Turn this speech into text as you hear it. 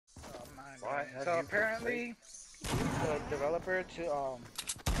Alright, so apparently the developer to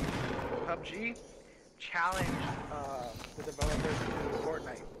PUBG challenged the developers to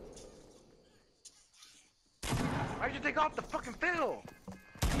Fortnite. Why'd you take off the fucking fill?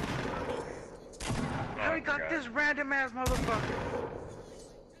 How he got this random ass motherfucker?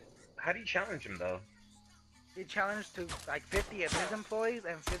 How do you challenge him though? He challenged to like 50 of his employees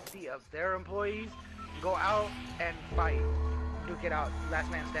and 50 of their employees go out and fight. Duke it out,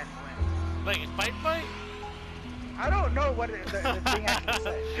 last man standing wins. Like a fight? I don't know what the thing actually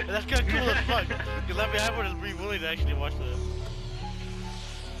said. That's kinda cool as fuck. You let me have one and be willing to actually watch this.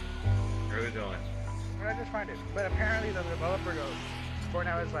 Where are we going? I just find it. But apparently the developer goes,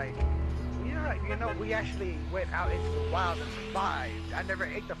 Fortnite was like, you know, we actually went out into the wild and survived. I never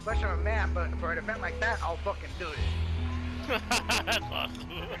ate the flesh of a man, but for an event like that, I'll fucking do it. That's awesome.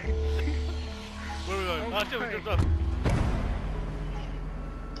 Where are we going? Oh shit, we jumped up.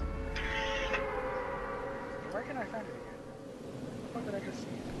 Where can I find it again? What did I just see?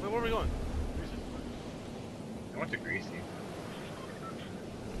 Wait, where are we going? I went to Greasy.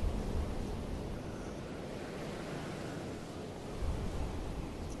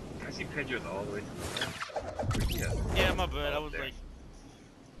 I see Pedro's all the way to the left. Yeah, my bad. I was like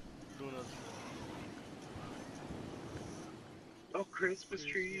doing a. Oh, Christmas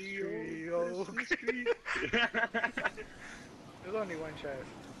tree! Oh, Christmas tree! There's only one chest.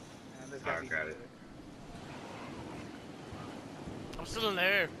 And there's gotta be got it. I'm still in the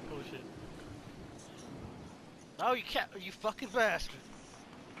air. Holy shit. Oh, you can't. You fucking bastard.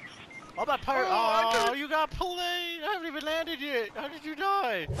 Oh, that pirate. Oh, you got pulled in. I haven't even landed yet. How did you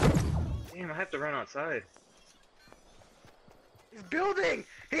die? Damn, I have to run outside. He's building!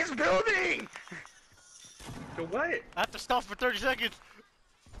 He's building! So what? I have to stop for 30 seconds.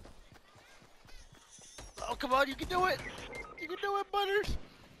 Oh, come on. You can do it. You can do it, Butters.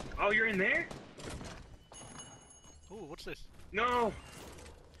 Oh, you're in there? Ooh, what's this? No!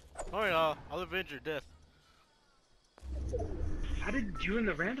 Alright, I'll avenge your death. How did you and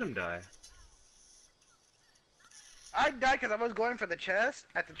the random die? I died because I was going for the chest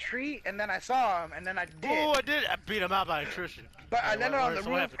at the tree, and then I saw him, and then I did. Oh, I did. I beat him out by attrition. But I landed on the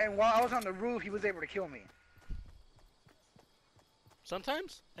so roof, and while I was on the roof, he was able to kill me.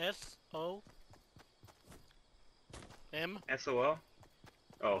 Sometimes S-O-M. SOL?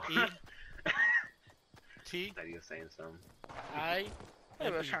 Oh. E. T. I thought you were saying something. I. I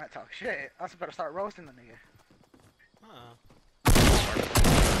was trying to talk shit. I was about to start roasting the nigga. No,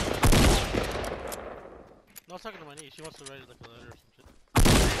 I was talking to my niece. She wants to write like a letter or some shit.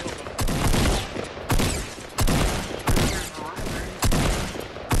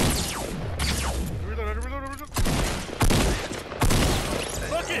 Reload.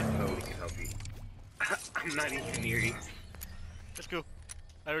 Fuck it! Oh, we can help you. I'm not even near you. Let's go.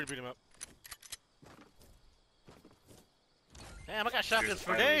 I already beat him up. Damn, I got shotguns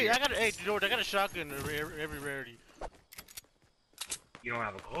for days. Hey, George, I got a shotgun every rarity. You don't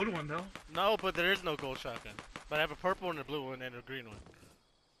have a gold one though. No, but there is no gold shotgun. But I have a purple one, a blue one, and a green one.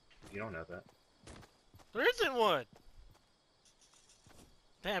 You don't have that. There isn't one.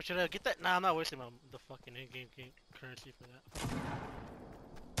 Damn, should I get that? Nah, I'm not wasting the fucking in-game currency for that.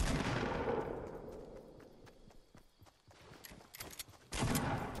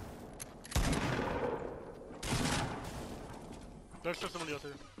 There's still somebody else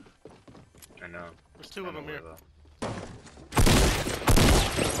here. I know. There's two of them here. Though.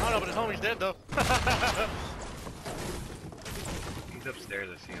 I don't know, but his homie's dead though. He's upstairs,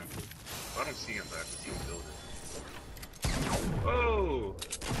 I see him. Well, I don't see him, but I can see him building. Whoa!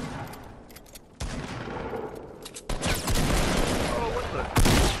 Oh, what the?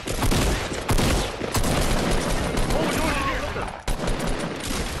 Oh, George is here!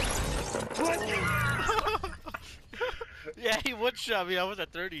 What? Yeah, he one-shot me. I was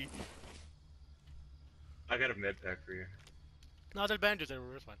at 30. I got a med pack for you. No, there's bandages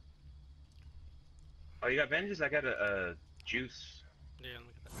everywhere. It's fine. Oh, you got bandages? I got a juice. Yeah, let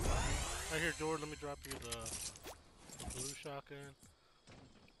me get that. Right here, George. Let me drop you the blue shotgun.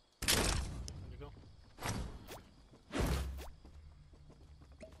 There you go.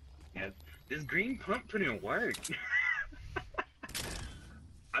 Yeah, this green pump didn't work.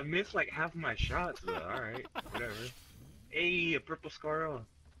 I missed like half of my shots, but alright, whatever. Hey, a purple scar.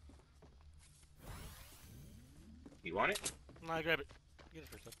 You want it? No, grab it. Get it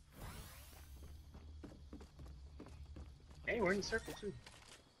for yourself. Hey, we're in the circle too.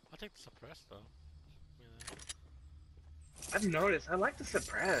 I'll take the suppress though. Yeah. I've noticed, I like the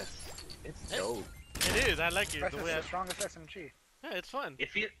suppress. It's dope. It is, I like it. That's The way the strongest SMG. yeah, it's fun.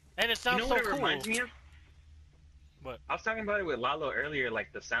 If you, And it sounds you know so what cool. it reminds me of? What? I was talking about it with Lalo earlier.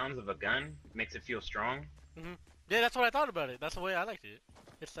 Like the sounds of a gun makes it feel strong. Yeah, that's what I thought about it. That's the way I liked it.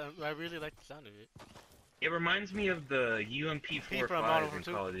 I really like the sound of it. It reminds me of the UMP 4.5 in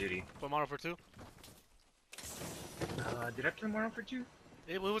Call of Duty. From Modern Warfare 2? Did I play Modern Warfare 2?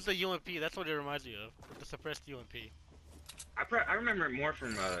 It was the UMP. That's what it reminds me of. The suppressed UMP. I remember it more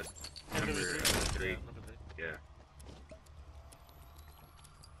from number 3. Yeah.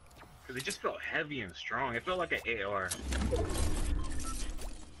 Because it just felt heavy and strong. It felt like an AR.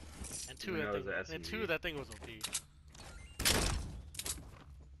 And two, that thing was OP.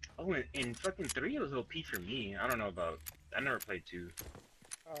 Oh, in fucking 3 it was OP for me. I don't know about... I never played 2.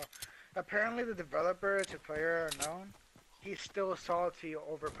 Apparently the developer to player unknown, he's still salty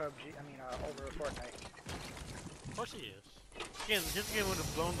over PUBG, over Fortnite. Of course he is. Again, his game would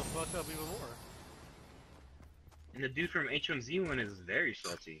have blown the fuck up even more. And the dude from H1Z1 is very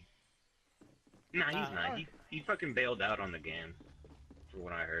salty. Nah, he's not. He fucking bailed out on the game, for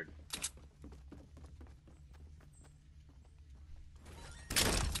what I heard.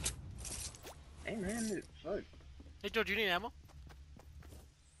 Hey man, fuck. Hey Joe, do you need ammo?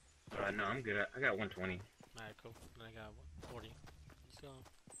 No, I'm good. I got 120. Alright, cool. Then I got 40. Let's go.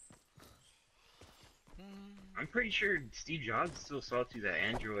 I'm pretty sure Steve Jobs still salty that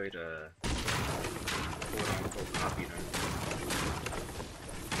Android, quote-unquote copied him.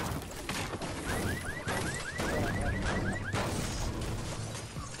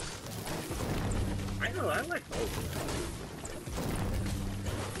 I know, I like both.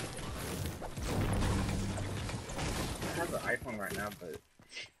 I have an iPhone right now, but...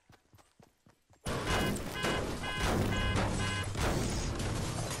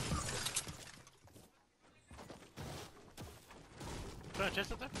 Put a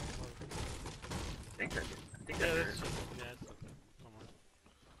chest up there? I think I did. I think Yeah, I did. it's okay.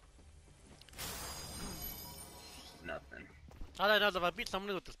 Nothing. All I know is if I beat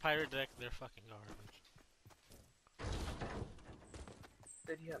somebody with this pirate deck, they're fucking garbage.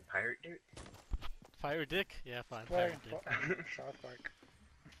 Did you have pirate dirt? Pirate dick? Yeah, fine. Well, Pirate dick. South Park.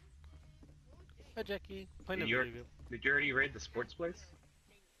 Hi Jackie. Playing Did a you, video game. did you already raid the sports place?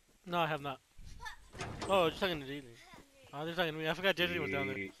 No, I have not. Oh, just talking to Daily. Oh, they're talking to me. I forgot Jackie was down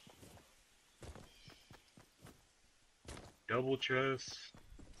there. Double chest.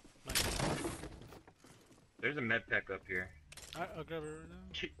 Nice. There's a med pack up here. I'll grab it right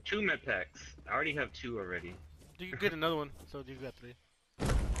now. Two med packs. I already have 2 already. You can get another one, so you got 3.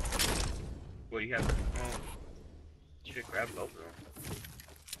 Well, you have. Oh, you should grab both of them.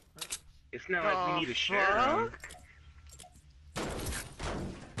 It's not like we need to share them.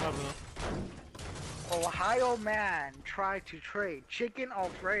 Probably not. Ohio man tried to trade chicken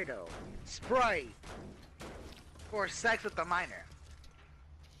Alfredo, Sprite, for sex with a minor.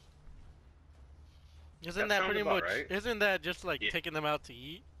 Isn't That that pretty sounds much? about right. Isn't that just like Yeah. taking them out to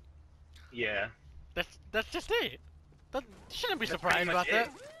eat? Yeah. That's just it. You shouldn't be That's surprised pretty about much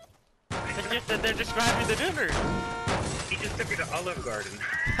that. It's just that they're describing the dinner. He just took her to Olive Garden.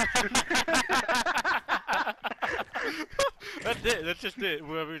 That's it. That's just it.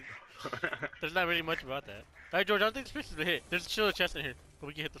 There's not really much about that. Alright, George, I don't think this place is a hit. There's still a chest in here, but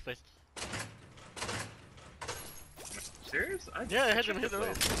we can hit this place. Serious? Yeah, I had them checked hit the it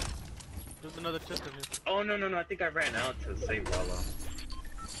all. place. There's another chest in here. Oh no. I think I ran out to save Lalo.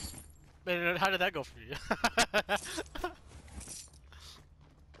 Man, how did that go for you?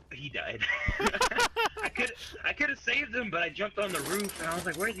 He died. I could have saved him, but I jumped on the roof and I was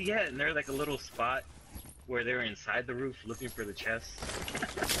like, "Where's he at?" And there's like a little spot where they were inside the roof looking for the chest.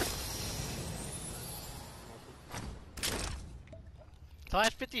 So I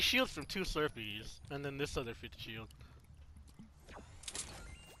had 50 shields from 2 Slurpees, and then this other 50 shield.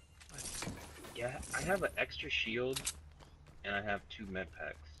 Yeah, I have an extra shield, and I have 2 med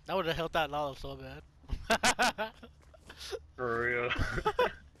packs. That would have helped out Lalo so bad. For real.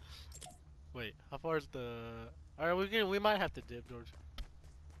 Wait, how far is the? Alright, we might have to dip, George.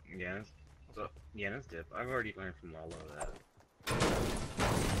 Yeah, let's dip. I've already learned from Lalo that.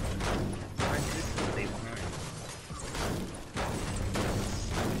 I did stay behind.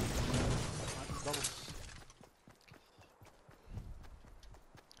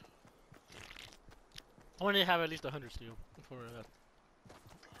 I want to have at least 100 steel before that.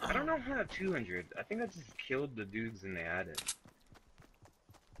 I don't know how to have 200. I think I just killed the dudes and they had it.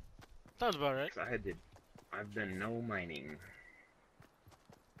 Sounds about right. 'Cause I've done no mining.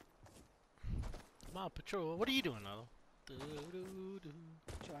 Come on, patrol. What are you doing, Lalo?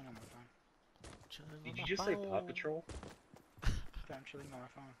 Chilling on my phone. Did you just say Paw Patrol? I'm chilling on my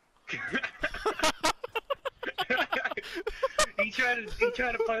phone. he tried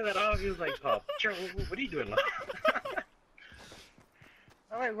to play that off. He was like, "Paw Patrol, what are you doing, Lalo?"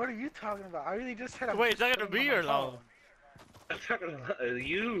 Oh, wait, what are you talking about? I really just said I'm Wait, is just that gonna chilling be on or my no? phone. I'm talking about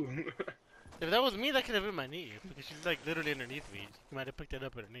you. If that was me, that could have been my niece. Because she's like literally underneath me. You might have picked it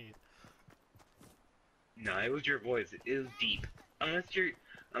up underneath. No, it was your voice. It was deep. Unless your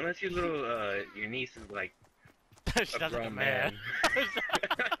little your niece is like She a sounds like a grown man.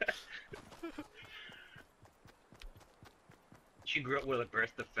 She grew up with a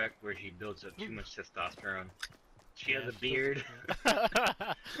birth defect where she builds up too much testosterone. She has a beard.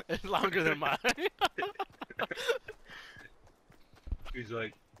 It's longer than mine. He's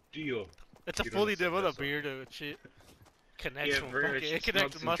like, Dio. It's a You don't fully accept developed that, beard and shit. Connects Yeah, from for real, fucking, she it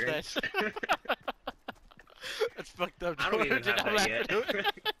connects smokes with and mustache. drinks. It's fucked up. I don't even George, have I'm that laughing yet. at it.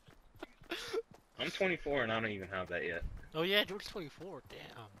 I'm 24 and I don't even have that yet. Oh yeah, George's 24.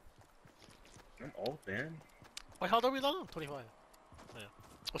 Damn. I'm old, man. Wait, how old are we now? 25. Yeah.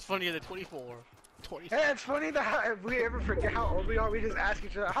 What's funnier than 24? 20. Yeah, it's funny that if we ever forget how old we are, we just ask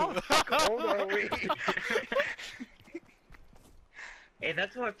each other, how fucking old are we? Hey,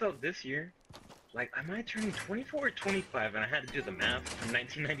 that's how I felt this year. Like, am I turning 24 or 25? And I had to do the math from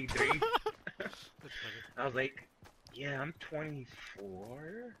 1993. That's funny. I was like, yeah, I'm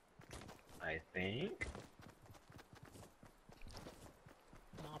 24, I think.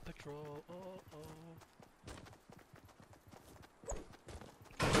 Paw Patrol. Oh, oh.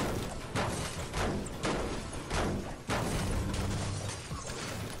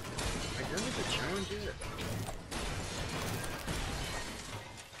 I done with the challenge yet?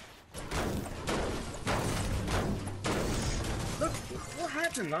 Look, what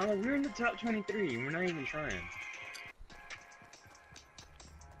happened, Lana? We're in the top 23. We're not even trying.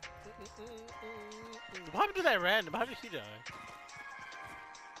 What happened to that random? How did he die?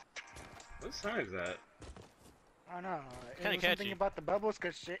 What song is that? I don't know. It Kinda was something catchy. about the bubbles,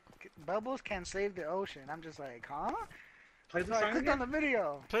 cause bubbles can save the ocean. I'm just like, huh? Play the So I song clicked on again? the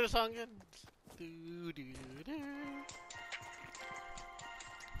video. Play the song again. Do, do, do.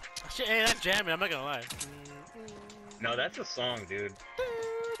 Shit, hey, that's jamming. I'm not gonna lie. No, that's a song, dude.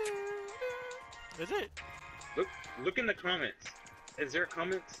 Is it? Look in the comments. Is there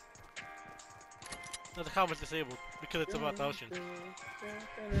comments? No, the comment's disabled because it's about the ocean.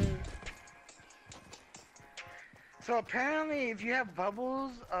 So apparently, if you have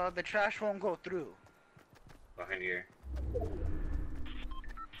bubbles, the trash won't go through. Behind here.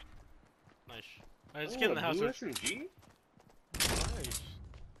 Nice. Alright, let's get in the house. Blue First. SMG? Nice.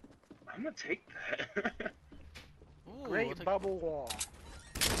 I'm gonna take that. Ooh, Great I'll take- bubble wall.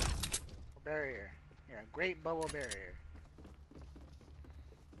 Barrier. Yeah, great bubble barrier.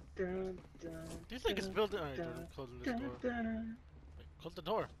 Dun, dun, Do you think it's built in? Alright, dun, Jordan, closing this dun, door. dun. Wait, close the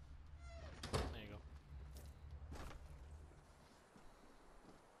door. There you go.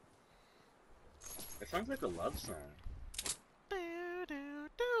 It sounds like a love song.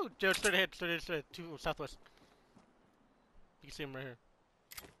 Joe, straight ahead, to southwest. You can see him right here.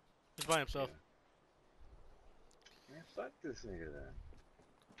 He's by himself. Man, fuck this nigga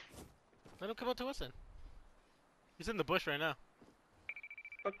then. Let him come up to us then. He's in the bush right now.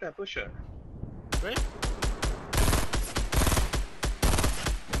 Fuck that bush up. Right?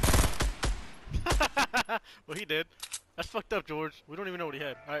 Well, he did. That's fucked up, George. We don't even know what he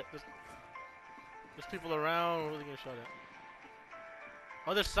had. Alright, there's people around. What are they gonna shot at?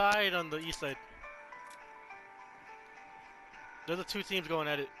 Other side on the east side. There's the two teams going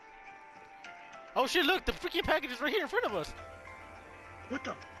at it. Oh shit, look! The freaking package is right here in front of us! What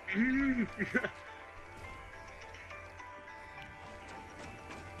the?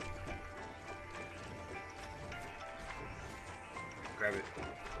 Grab it.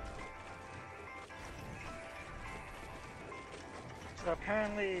 So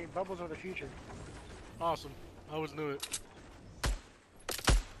apparently, bubbles are the future. Awesome. I always knew it.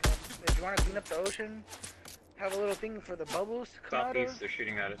 If you want to clean up the ocean, have a little thing for the bubbles to come out of, Southeast, they're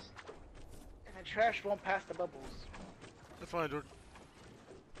shooting at us. and the trash won't pass the bubbles. That's fine, George.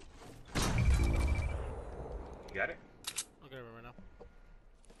 You got it? I'll get it right now.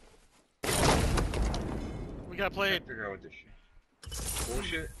 We gotta play it. Figure out what this shit.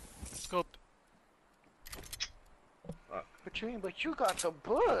 Bullshit. Scoped. Fuck. But you got the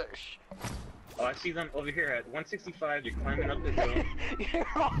bush. Oh, I see them over here at 165. You're climbing up the hill. You're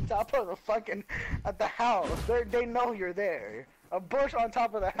on top of the fucking at the house. They know you're there. A bush on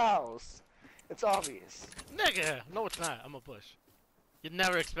top of the house. It's obvious. Nigga! No, it's not. I'm a bush. You'd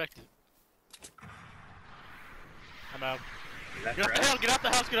never expect it. I'm out. That's Get off the right. house! Get off the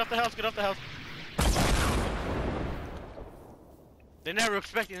house! Get off the house! Get off the house! They never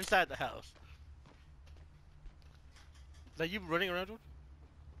expect it inside the house. Is that you running around, George?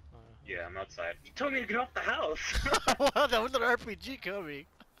 Yeah, I'm outside. You told me to get off the house! Well, that was an RPG coming.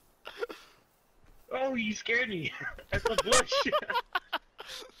 Oh, you scared me! That's a bush!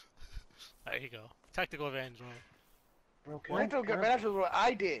 There you go. Tactical advantage, bro. Bro, can I feel good, man. That's what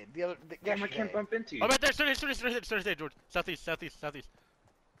I did the other Damn, I yesterday. can't bump into you. Oh, right there, straight there, George. Southeast.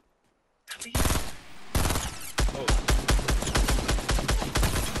 Oh.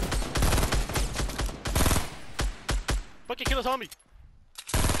 Fucking kill his homie.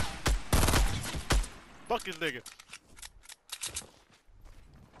 Fuck this nigga.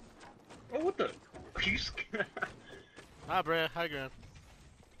 Oh, what the? Are you scared? Hi, Brad. Hi, Graham.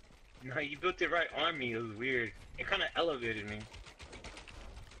 No, you built it right on me. It was weird. It kind of elevated me.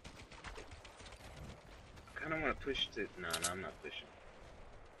 I kind of want to push it. No, I'm not pushing.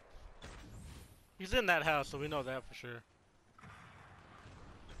 He's in that house, so we know that for sure.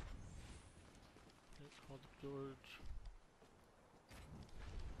 Hold up, George.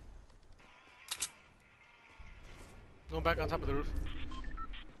 Going back on top of the roof.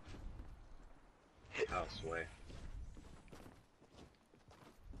 House way.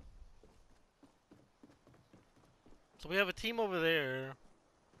 So we have a team over there.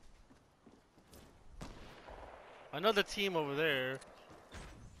 Another team over there.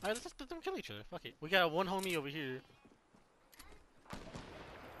 Alright, let's just let them kill each other. Fuck it. We got one homie over here.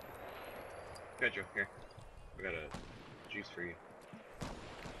 Got you here. We got a juice for you.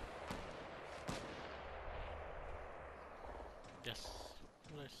 Yes.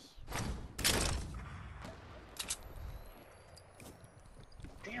 Nice.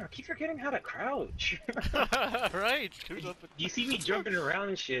 Damn, I keep forgetting how to crouch. Right. Who's up with You see me jumping around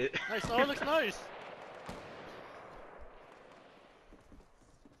and shit. nice. Oh, it looks nice.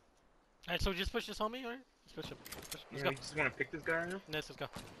 Alright, so we just push this homie, alright? Let's push him. Let's Yeah, go. you just want to pick this guy right now? Yes, let's go.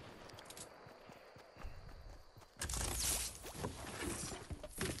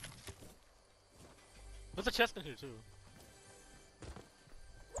 There's a chest in here too.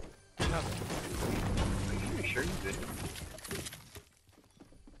 Are you sure you did?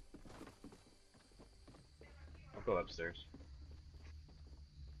 I'll go upstairs.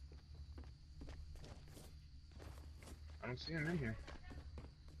 I don't see him in here.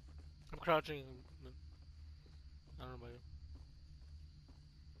 I'm crouching. I don't know about you.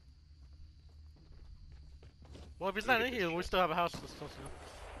 Well, if he's not in here, we still have a house that's close enough.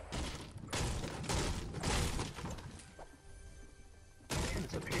 Damn,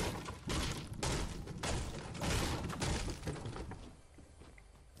 it's up here.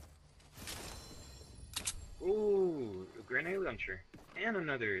 Ooh, a grenade launcher. And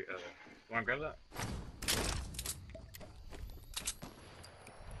another, wanna grab that?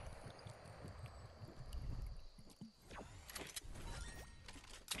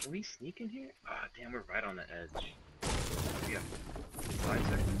 Can we sneak in here? Ah, damn, we're right on the edge. Yeah. 5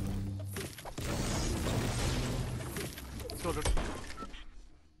 seconds. Let's go, dude.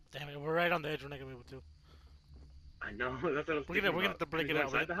 Damn it, we're right on the edge. We're not gonna be able to. I know, that's what I was We're thinking gonna about. have to break Can it we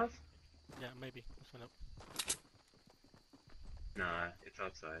out, go right? inside the house? Yeah, maybe. Let's find out. Nah, it's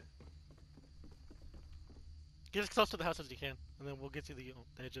outside. Get as close to the house as you can, and then we'll get to the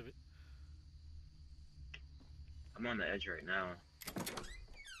edge of it. I'm on the edge right now.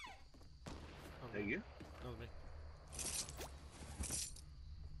 Is that you? That was me.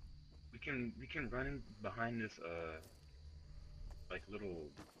 We can run in behind this like little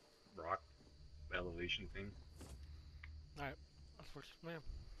rock elevation thing. Alright, that's first, man.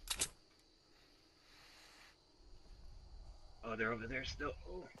 Oh, they're over there still.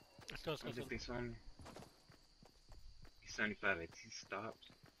 Oh, Let's go, I don't think they saw me. He's 75. He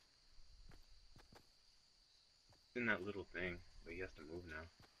stopped. He's in that little thing, but he has to move now.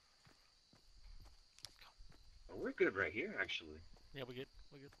 Oh, we're good right here, actually. Yeah, we're good.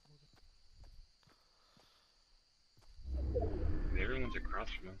 Everyone's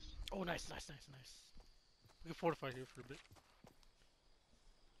across from us. Oh, nice. We can fortify here for a bit.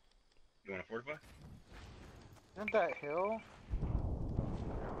 You want to fortify? Isn't that hill?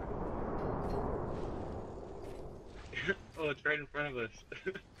 Oh, it's right in front of us.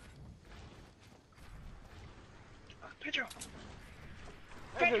 Oh, Pedro!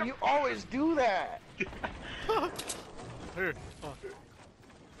 Pedro, you always do that. Here. Oh.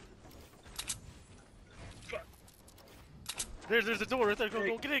 There's a door right there.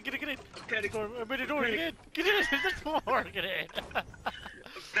 Go, get in. Okay, Door, I made a door. Get in. There's a door. Get in. I'm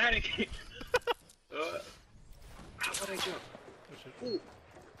panicking. How would I jump? Oh, shit. Ooh.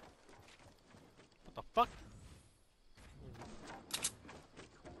 What the fuck?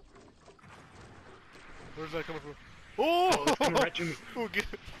 Where's that coming from? Oh! It's coming right to me. Oh, get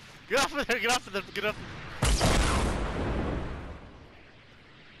off of there! Get off of there! Get off!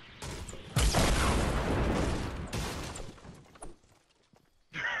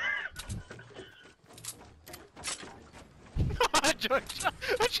 George.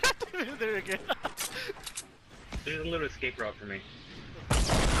 I trapped him in there again. There's a little escape route for me.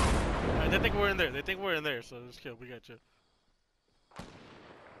 Alright, they think we're in there. They think we're in there, so let's kill. We got you. Shit.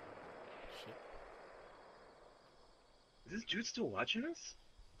 Is this dude still watching us?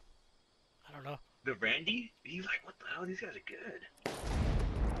 I don't know. The Randy? He's like, what the hell? These guys are good.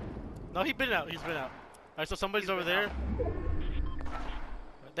 No, he's been out. He's been out. Alright, so somebody's over there.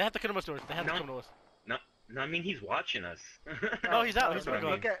 They have to come to us, George. They have to come to us. No, I mean he's watching us. No, he's out. He's no, been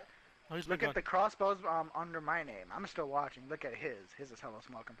gone. Look at the crossbows under my name. I'm still watching. Look at his. His is hella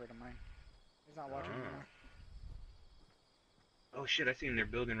small compared to mine. He's not watching anymore. Oh shit, I see him. They're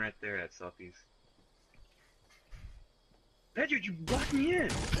building right there at Southeast. Patrick, you blocked me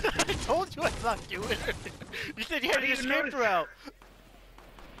in! I told you I blocked you in. You said you had the escape route.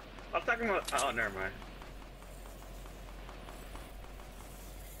 I was talking about... Oh, never mind.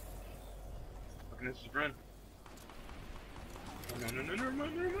 Fucking let's just run. Oh, no, never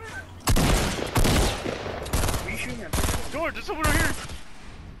mind. What are you shooting at? George, there's someone over here.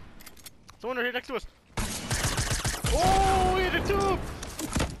 Someone over here next to us. Oh, we hit a tube.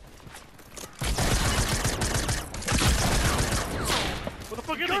 What the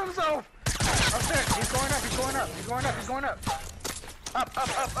fuck is he? Kill himself! Upstairs. He's going up. He's going up. Up.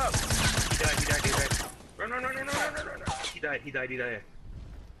 He died. Run. He died.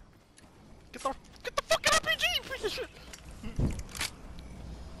 Get the fucking RPG, piece of shit.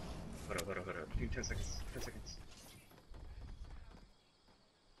 Hold up. Give me 10 seconds.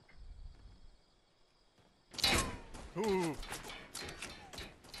 Ooh.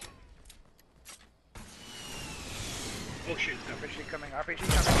 Oh shit, RPG coming. Go, I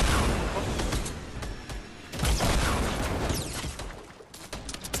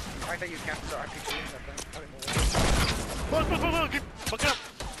thought you cancelled the RPG. Fuck up.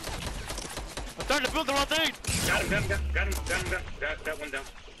 I'm starting to build the wrong thing. Got him. Got one down.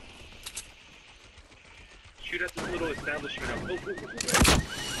 Shoot at this little establishment. Oh.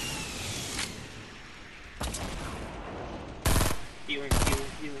 Healing.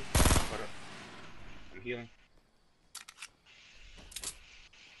 Hold up. I'm healing.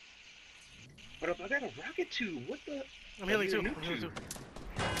 Hold up, I got a rocket tube. What the? I'm healing too.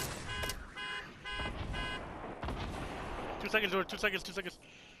 2 seconds, George. 2 seconds.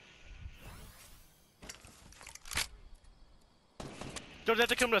 George, they have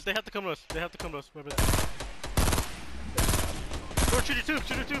to come to us. Remember that. George, shoot your tubes.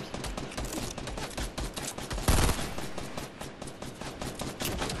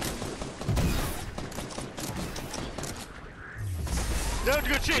 Yeah,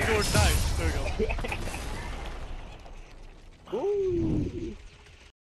 good shit, George. Nice. There we go.